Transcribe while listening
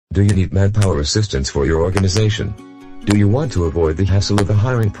Do you need manpower assistance for your organization? Do you want to avoid the hassle of the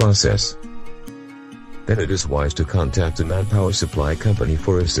hiring process? Then it is wise to contact a manpower supply company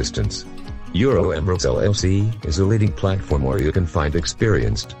for assistance. Emirates LLC is a leading platform where you can find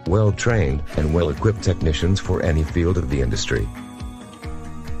experienced, well-trained, and well-equipped technicians for any field of the industry.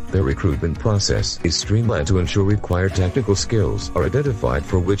 The recruitment process is streamlined to ensure required technical skills are identified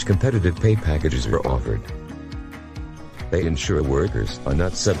for which competitive pay packages are offered. They ensure workers are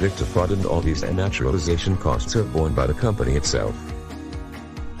not subject to fraud, and all these naturalization costs are borne by the company itself.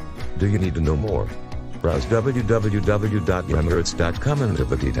 Do you need to know more? Browse www.emirates.com and enter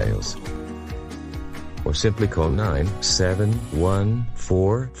the details. Or simply call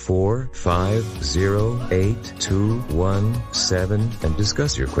 971-445-0817 and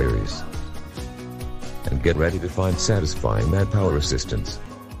discuss your queries. And get ready to find satisfying manpower assistance.